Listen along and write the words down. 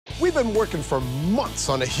We've been working for months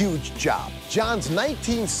on a huge job. John's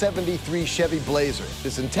 1973 Chevy Blazer.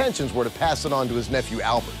 His intentions were to pass it on to his nephew,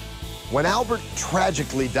 Albert. When Albert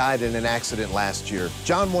tragically died in an accident last year,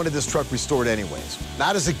 John wanted this truck restored anyways.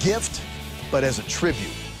 Not as a gift, but as a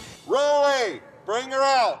tribute. Rolly, bring her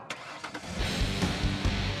out.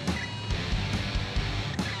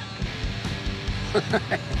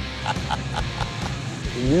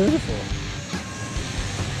 Beautiful.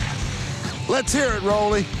 Let's hear it,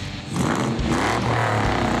 Rolly.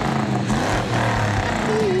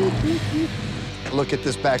 Look at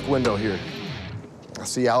this back window here. I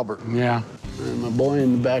see Albert. Yeah. And my boy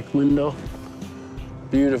in the back window.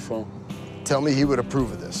 Beautiful. Tell me he would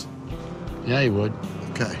approve of this. Yeah, he would.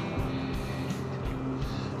 Okay.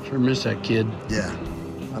 Sure miss that kid. Yeah,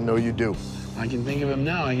 I know you do. I can think of him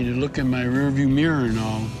now. I can just look in my rearview mirror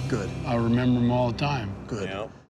and Good. I'll remember him all the time. Good. Yeah.